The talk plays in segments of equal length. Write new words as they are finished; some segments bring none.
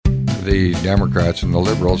the Democrats and the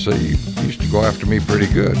liberals, they used to go after me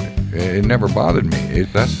pretty good. It never bothered me.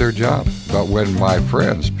 That's their job. But when my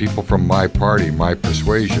friends, people from my party, my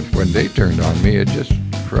persuasion, when they turned on me, it just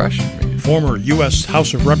crushed me. Former U.S.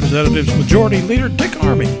 House of Representatives Majority Leader Dick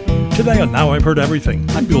Armey. Today on Now I've Heard Everything,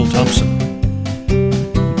 I'm Bill Thompson.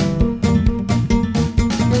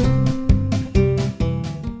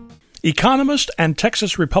 Economist and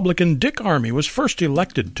Texas Republican Dick Armey was first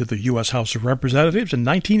elected to the U.S. House of Representatives in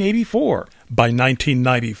 1984. By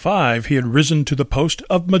 1995, he had risen to the post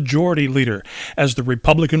of Majority Leader as the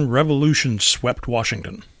Republican Revolution swept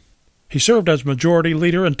Washington. He served as Majority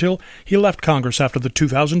Leader until he left Congress after the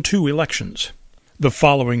 2002 elections. The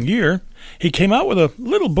following year, he came out with a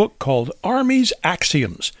little book called Armey's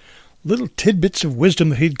Axioms, little tidbits of wisdom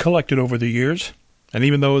that he'd collected over the years. And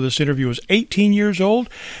even though this interview is 18 years old,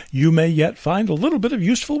 you may yet find a little bit of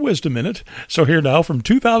useful wisdom in it. So here now from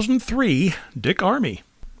 2003, Dick Armey.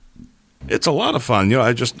 It's a lot of fun.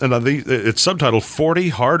 It's subtitled 40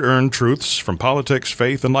 Hard-Earned Truths from Politics,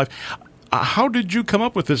 Faith, and Life. How did you come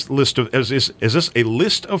up with this list of, is this a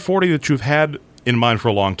list of 40 that you've had in mind for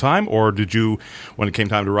a long time, or did you, when it came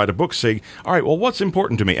time to write a book, say, all right, well, what's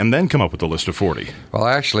important to me, and then come up with a list of 40? Well,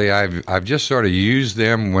 actually, I've just sort of used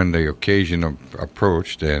them when the occasion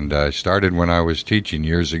approached, and I started when I was teaching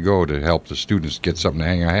years ago to help the students get something to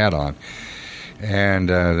hang a hat on. And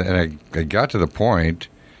I got to the point,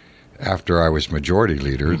 after I was majority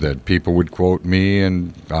leader, that people would quote me,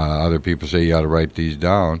 and other people say, you ought to write these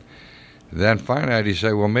down. Then finally I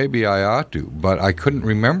decided, well, maybe I ought to, but I couldn't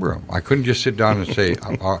remember them. I couldn't just sit down and say,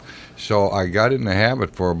 so I got in the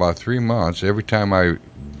habit for about 3 months. Every time I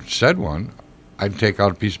said one, I'd take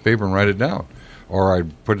out a piece of paper and write it down. Or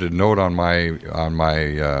I'd put a note on my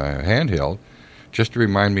handheld just to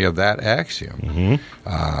remind me of that axiom. Mm-hmm.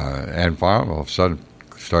 And finally, all of a sudden,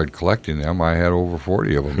 started collecting them. I had over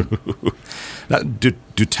 40 of them. Now, do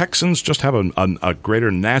Texans just have a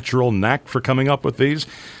greater natural knack for coming up with these?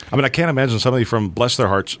 I mean, I can't imagine somebody from, bless their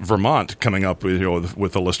hearts, Vermont coming up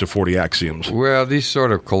with a list of 40 axioms. Well, these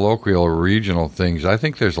sort of colloquial regional things, I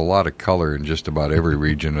think there's a lot of color in just about every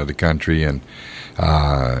region of the country, and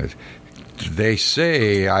they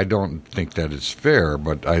say, I don't think that it's fair,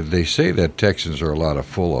 but they say that Texans are a lot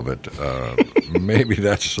full of it. Maybe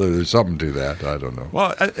there's something to that. I don't know.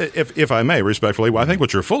 Well, if I may, respectfully, I think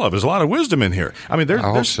what you're full of is a lot of wisdom in here. I mean,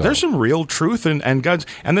 there's some real truth and guidance.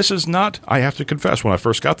 And this is not, I have to confess, when I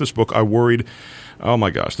first got this book, I worried, oh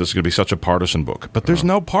my gosh, this is going to be such a partisan book. But there's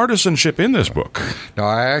no partisanship in this book. No,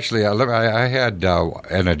 I had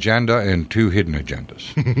an agenda and 2 hidden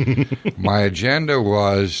agendas. My agenda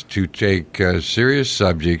was to take serious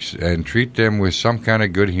subjects and treat them with some kind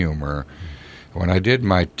of good humor. When I did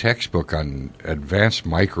my textbook on advanced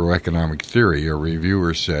microeconomic theory, a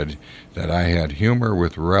reviewer said that I had humor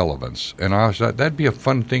with relevance. And I thought that'd be a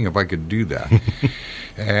fun thing if I could do that.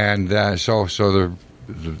 And so to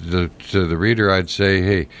the reader, I'd say,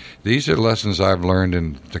 hey, these are lessons I've learned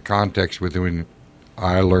in the context within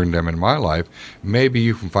I learned them in my life. Maybe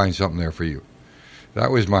you can find something there for you.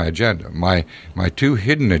 That was my agenda. My 2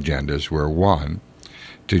 hidden agendas were, 1,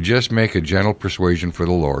 to just make a gentle persuasion for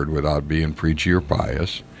the Lord without being preachy or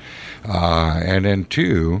pious, and then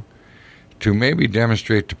 2, to maybe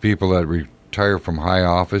demonstrate to people that retire from high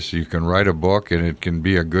office, you can write a book and it can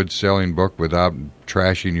be a good selling book without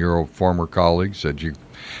trashing your former colleagues.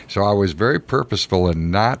 So I was very purposeful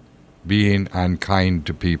in not being unkind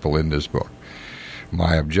to people in this book.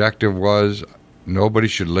 My objective was nobody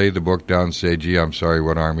should lay the book down and say, gee, I'm sorry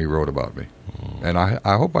what Armey wrote about me. And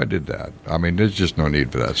I hope I did that. I mean, there's just no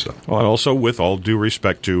need for that stuff. Well, and also, with all due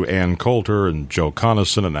respect to Ann Coulter and Joe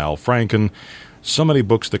Conason and Al Franken, so many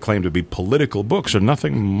books that claim to be political books are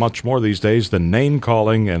nothing much more these days than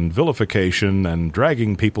name-calling and vilification and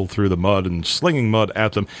dragging people through the mud and slinging mud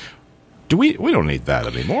at them. We don't need that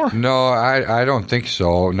anymore. No, I don't think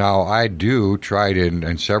so. Now, I do try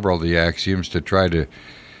in several of the axioms to try to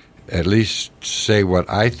at least say what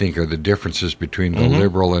I think are the differences between the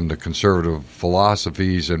liberal and the conservative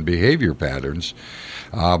philosophies and behavior patterns.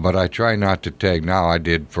 But I try not to tag. Now,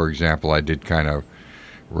 for example, I did kind of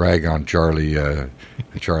rag on Charlie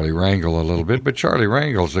Rangel a little bit, but Charlie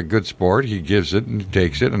Rangel's a good sport. He gives it and he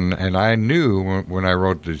takes it, and I knew when I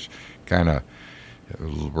wrote these kind of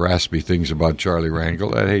raspy things about Charlie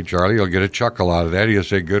Rangel that, hey, Charlie, you'll get a chuckle out of that. He'll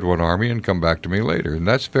say, good one, Armey, and come back to me later, and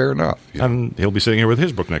that's fair enough. And he'll be sitting here with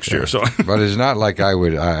his book next year. So, but it's not like I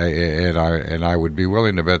would be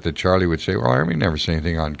willing to bet that Charlie would say, well, Armey never said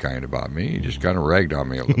anything unkind about me. He just kind of ragged on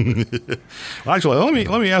me a little bit. Well, actually,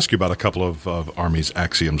 let me ask you about a couple of Armey's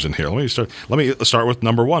axioms in here. Let me start with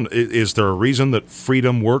number 1. Is there a reason that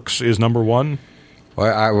freedom works is number 1?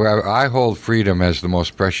 Well, I hold freedom as the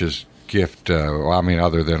most precious gift,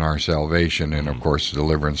 other than our salvation and, of course,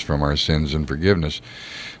 deliverance from our sins and forgiveness.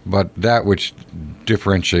 But that which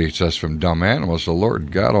differentiates us from dumb animals, the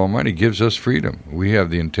Lord God Almighty gives us freedom. We have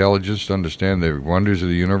the intelligence to understand the wonders of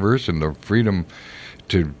the universe and the freedom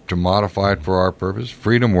to modify it for our purpose.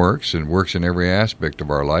 Freedom works, and works in every aspect of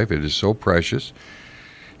our life. It is so precious,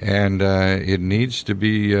 and it needs to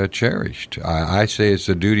be cherished. I say it's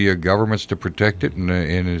the duty of governments to protect it, and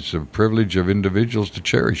it's a privilege of individuals to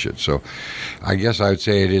cherish it. So I guess I would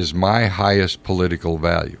say it is my highest political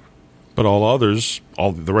value. But all others,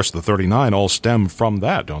 all the rest of the 39, all stem from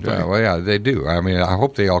that, don't they? Yeah, they do. I mean, I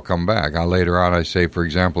hope they all come back. Later on, I say, for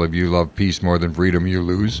example, if you love peace more than freedom, you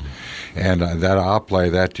lose. And I'll apply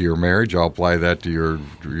that to your marriage. I'll apply that to your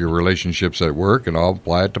relationships at work, and I'll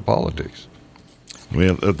apply it to politics. I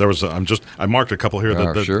mean, I marked a couple here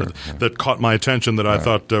that caught my attention that I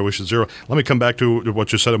thought we should zero. Let me come back to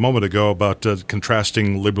what you said a moment ago about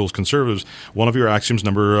contrasting liberals, conservatives. One of your axioms,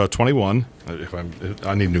 number 21,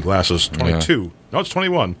 I need new glasses, 22. Yeah. No, it's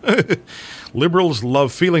 21. Liberals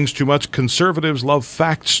love feelings too much. Conservatives love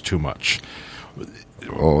facts too much.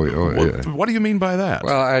 What do you mean by that?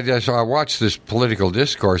 Well, I watch this political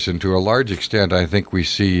discourse, and to a large extent, I think we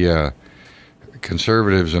see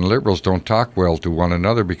conservatives and liberals don't talk well to one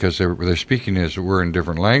another because they're speaking as it were in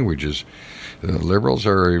different languages. The liberals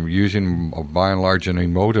are using, by and large, an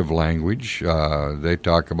emotive language. They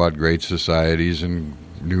talk about great societies and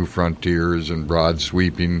new frontiers and broad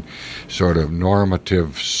sweeping sort of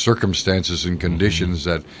normative circumstances and conditions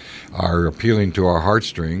that are appealing to our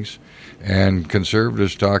heartstrings. And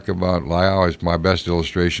conservatives talk about, my best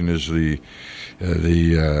illustration is the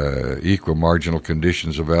equal marginal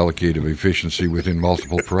conditions of allocative efficiency within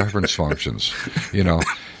multiple preference functions.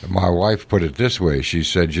 My wife put it this way. She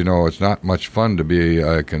said, it's not much fun to be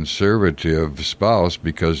a conservative spouse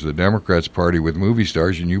because the Democrats party with movie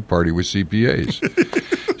stars and you party with CPAs.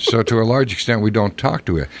 So to a large extent, we don't talk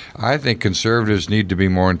to it. I think conservatives need to be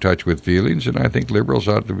more in touch with feelings, and I think liberals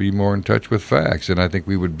ought to be more in touch with facts, and I think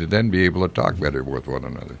we would then be able to talk better with one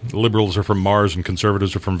another. Liberals are from Mars and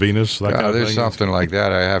conservatives are from Venus? That kind of there's thing? Something like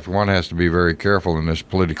that. One has to be very careful in this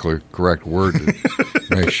politically correct word to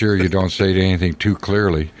make sure you don't say anything too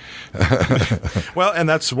clearly. Well, and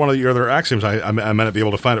that's one of your other axioms. I may not be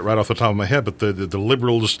able to find it right off the top of my head, but the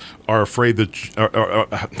liberals are afraid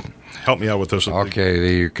that help me out with this. Okay,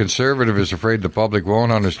 the conservative is afraid the public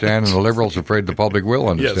won't understand, and the liberal's afraid the public will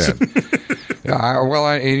understand. Yes.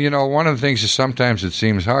 One of the things is sometimes it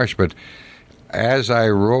seems harsh, but as I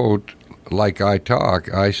wrote, like I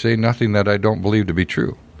talk, I say nothing that I don't believe to be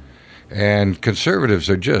true. And conservatives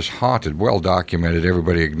are just haunted, well documented,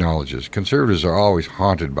 everybody acknowledges. Conservatives are always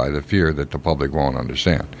haunted by the fear that the public won't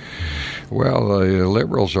understand. Well, the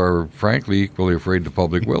liberals are, frankly, equally afraid the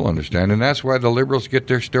public will understand, and that's why the liberals get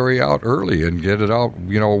their story out early and get it out,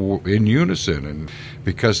 in unison, and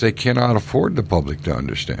because they cannot afford the public to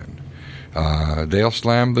understand. They'll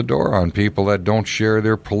slam the door on people that don't share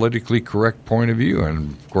their politically correct point of view,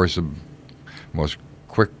 and, of course, the most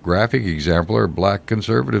quick graphic example are black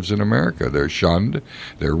conservatives in America. They're shunned,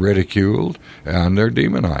 they're ridiculed, and they're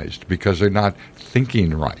demonized because they're not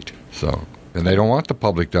thinking right. And they don't want the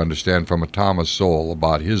public to understand from a Thomas Sowell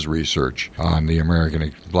about his research on the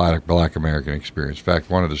black American experience. In fact,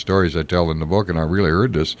 one of the stories I tell in the book, and I really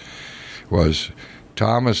heard this, was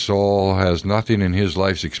Thomas Sowell has nothing in his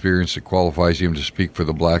life's experience that qualifies him to speak for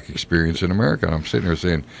the black experience in America. And I'm sitting there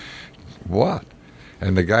saying, what?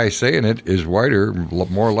 And the guy saying it is whiter,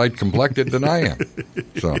 more light-complected than I am.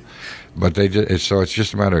 So it's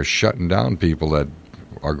just a matter of shutting down people that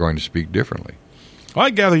are going to speak differently. Well, I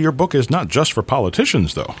gather your book is not just for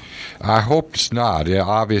politicians, though. I hope it's not. Yeah,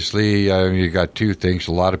 obviously, you got two things.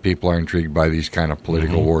 A lot of people are intrigued by these kind of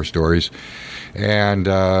political war stories. And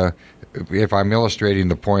if I'm illustrating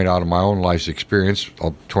the point out of my own life's experience,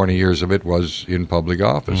 20 years of it was in public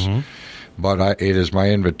office. Mm-hmm. But it is my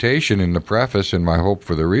invitation in the preface and my hope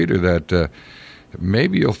for the reader that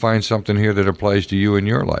maybe you'll find something here that applies to you in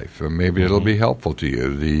your life. Maybe it'll be helpful to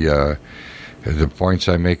you. The points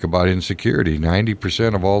I make about insecurity,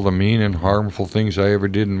 90% of all the mean and harmful things I ever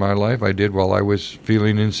did in my life, I did while I was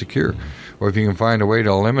feeling insecure. Or if you can find a way to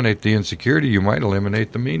eliminate the insecurity, you might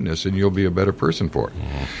eliminate the meanness, and you'll be a better person for it.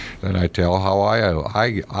 Then I tell how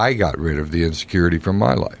I got rid of the insecurity from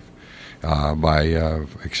my life. By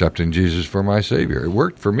accepting Jesus for my Savior. It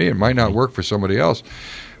worked for me. It might not work for somebody else,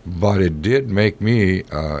 but it did make me,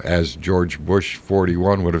 as George Bush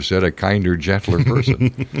 41 would have said, a kinder, gentler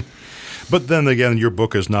person. But then again, your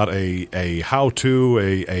book is not a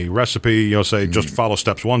how-to, a recipe. Say just follow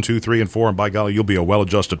steps 1, 2, 3, and 4, and by golly, you'll be a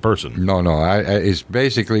well-adjusted person. No. It's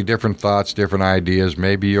basically different thoughts, different ideas.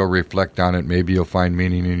 Maybe you'll reflect on it. Maybe you'll find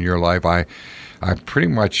meaning in your life. I pretty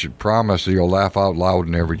much promise that you'll laugh out loud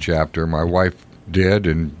in every chapter. My wife did,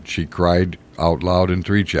 and she cried out loud in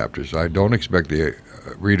 3 chapters. I don't expect the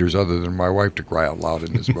readers other than my wife to cry out loud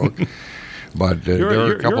in this book. But there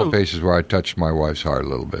are a couple of places where I touched my wife's heart a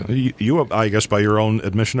little bit. You, I guess, by your own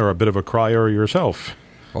admission, are a bit of a crier yourself.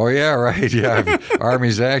 Oh, yeah, right, yeah.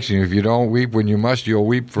 Army's action. If you don't weep when you must, you'll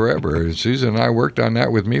weep forever. And Susan and I worked on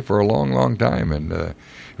that with me for a long, long time, and it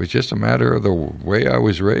was just a matter of the way I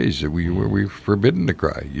was raised. We were forbidden to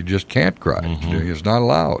cry. You just can't cry. Mm-hmm. It's not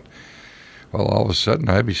allowed. Well, all of a sudden,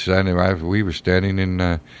 I'd be standing. We were standing in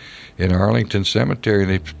Arlington Cemetery,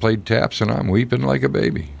 and they played taps, and I'm weeping like a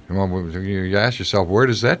baby. You ask yourself, where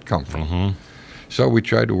does that come from? Mm-hmm. So we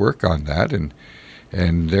tried to work on that, and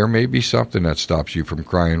there may be something that stops you from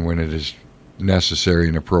crying when it is necessary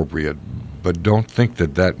and appropriate. But don't think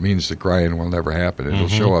that means the crying will never happen. It'll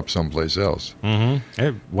show up someplace else. Mm-hmm.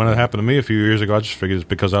 Hey, when it happened to me a few years ago, I just figured it's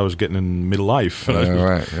because I was getting in middle life.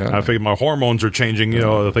 Right, yeah. I figured my hormones are changing,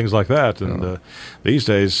 things like that. And these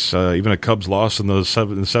days, even a Cubs loss in the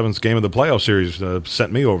seventh game of the playoff series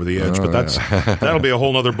sent me over the edge. But that'll be a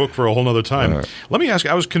whole other book for a whole other time. Right. Let me ask you,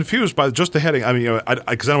 I was confused by just the heading. I mean,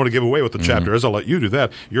 because I don't want to give away what the chapter is. I'll let you do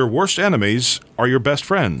that. Your worst enemies are your best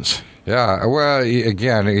friends. Yeah, well,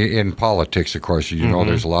 again, in politics, of course,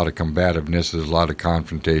 there's a lot of combativeness, there's a lot of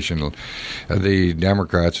confrontation. The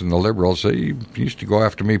Democrats and the liberals, they used to go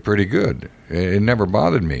after me pretty good. It never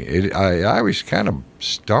bothered me. I always kind of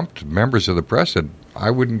stumped members of the press that I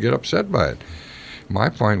wouldn't get upset by it. My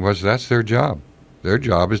point was that's their job. Their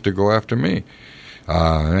job is to go after me.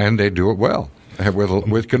 And they do it well,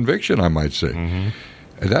 with conviction, I might say. Mm-hmm.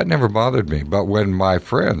 That never bothered me. But when my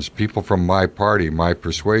friends, people from my party, my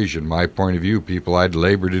persuasion, my point of view, people I'd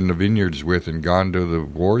labored in the vineyards with and gone to the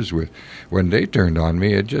wars with, when they turned on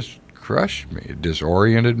me, it just crushed me. It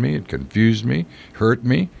disoriented me. It confused me, hurt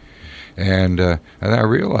me. And I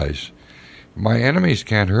realized my enemies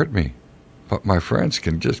can't hurt me, but my friends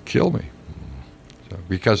can just kill me.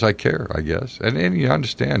 Because I care, I guess. And then you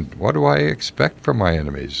understand, what do I expect from my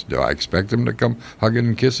enemies? Do I expect them to come hugging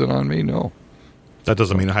and kissing on me? No. That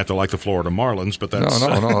doesn't mean I have to like the Florida Marlins, but that's...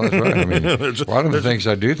 No, that's right. I mean, one of the things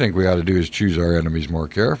I do think we ought to do is choose our enemies more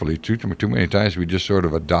carefully. Too many times we just sort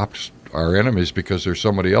of adopt our enemies because they're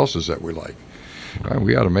somebody else's that we like.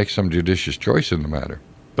 We ought to make some judicious choice in the matter.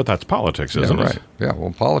 But that's politics, isn't it? Right. Yeah,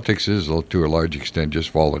 well, politics is, to a large extent,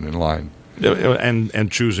 just falling in line.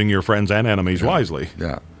 And choosing your friends and enemies wisely.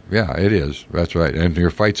 Yeah, it is. That's right. And your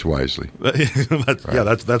fights wisely. Yeah,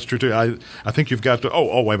 that's true, too. I think you've got to...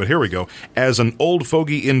 Oh, wait, but here we go. As an old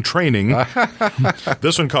fogey in training,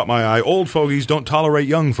 this one caught my eye. Old fogies don't tolerate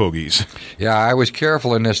young fogies. Yeah, I was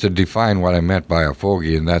careful in this to define what I meant by a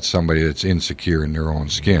fogey, and that's somebody that's insecure in their own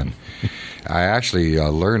skin. I actually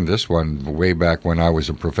learned this one way back when I was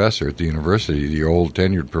a professor at the university. The old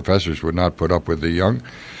tenured professors would not put up with the young.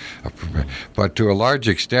 But to a large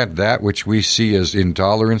extent, that which we see as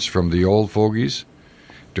intolerance from the old fogies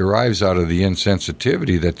derives out of the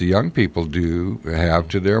insensitivity that the young people do have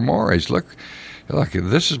to their mores. Look,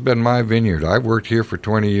 this has been my vineyard. I've worked here for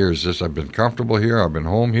 20 years. I've been comfortable here. I've been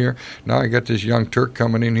home here. Now I got this young Turk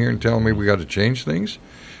coming in here and telling me we got to change things.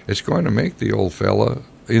 It's going to make the old fella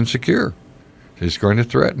insecure. It's going to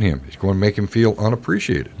threaten him. It's going to make him feel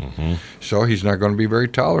unappreciated. Mm-hmm. So he's not going to be very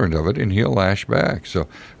tolerant of it, and he'll lash back. So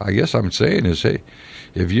I guess I'm saying is, hey,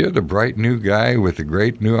 if you're the bright new guy with the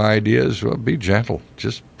great new ideas, well, be gentle.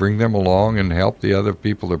 Just bring them along and help the other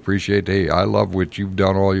people to appreciate, hey, I love what you've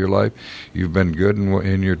done all your life. You've been good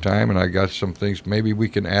in your time, and I got some things. Maybe we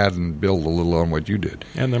can add and build a little on what you did.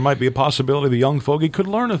 And there might be a possibility the young fogey could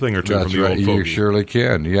learn a thing or two from the old fogey. You surely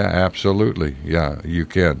can. Yeah, absolutely. Yeah, you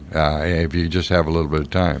can, if you just have a little bit of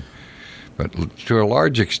time. But to a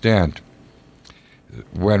large extent,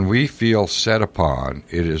 when we feel set upon,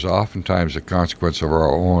 it is oftentimes a consequence of our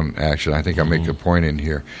own action. I think I make a point in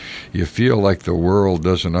here. You feel like the world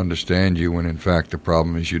doesn't understand you when, in fact, the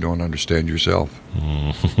problem is you don't understand yourself.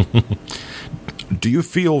 Do you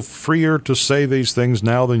feel freer to say these things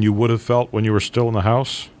now than you would have felt when you were still in the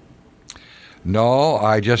house? No,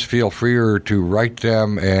 I just feel freer to write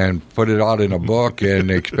them and put it out in a book and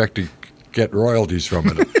expect to get royalties from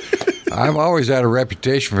it. I've always had a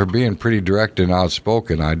reputation for being pretty direct and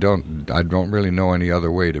outspoken. I don't really know any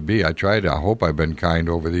other way to be. I hope I've been kind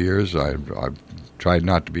over the years. I've tried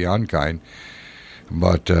not to be unkind.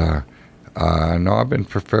 But, no, I've been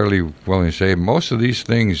fairly willing to say most of these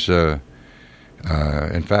things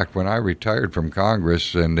In fact, when I retired from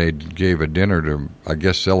Congress and they gave a dinner to, I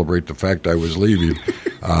guess, celebrate the fact I was leaving,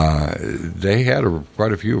 they had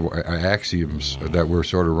quite a few axioms that were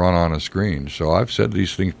sort of run on a screen. So I've said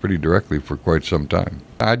these things pretty directly for quite some time.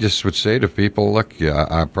 I just would say to people, look,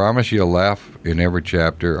 I promise you'll laugh in every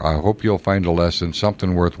chapter. I hope you'll find a lesson,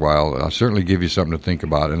 something worthwhile. I'll certainly give you something to think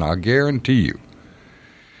about, and I'll guarantee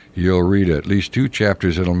you'll read at least 2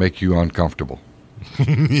 chapters that'll make you uncomfortable.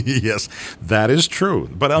 Yes, that is true,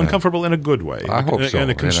 but uncomfortable in a good way. I hope so.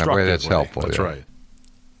 In a constructive way that's helpful. That's right.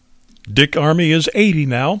 Dick Armey is 80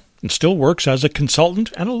 now and still works as a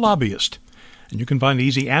consultant and a lobbyist. And you can find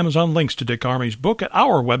easy Amazon links to Dick Armey's book at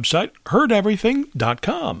our website,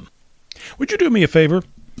 heardeverything.com. Would you do me a favor?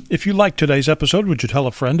 If you liked today's episode, would you tell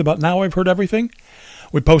a friend about Now I've Heard Everything?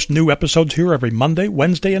 We post new episodes here every Monday,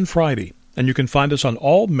 Wednesday, and Friday, and you can find us on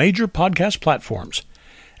all major podcast platforms.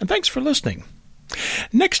 And thanks for listening.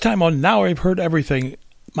 Next time on Now I've Heard Everything,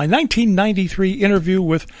 my 1993 interview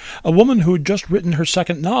with a woman who had just written her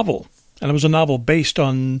second novel, and it was a novel based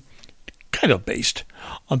on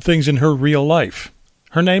things in her real life.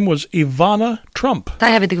 Her name was Ivana Trump. I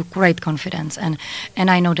have a great confidence, and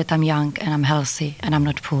I know that I'm young, and I'm healthy, and I'm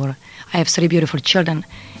not poor. I have 3 beautiful children,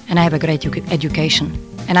 and I have a great education.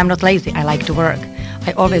 And I'm not lazy. I like to work.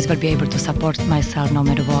 I always will be able to support myself no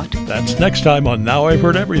matter what. That's next time on Now I've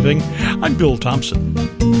Heard Everything. I'm Bill Thompson.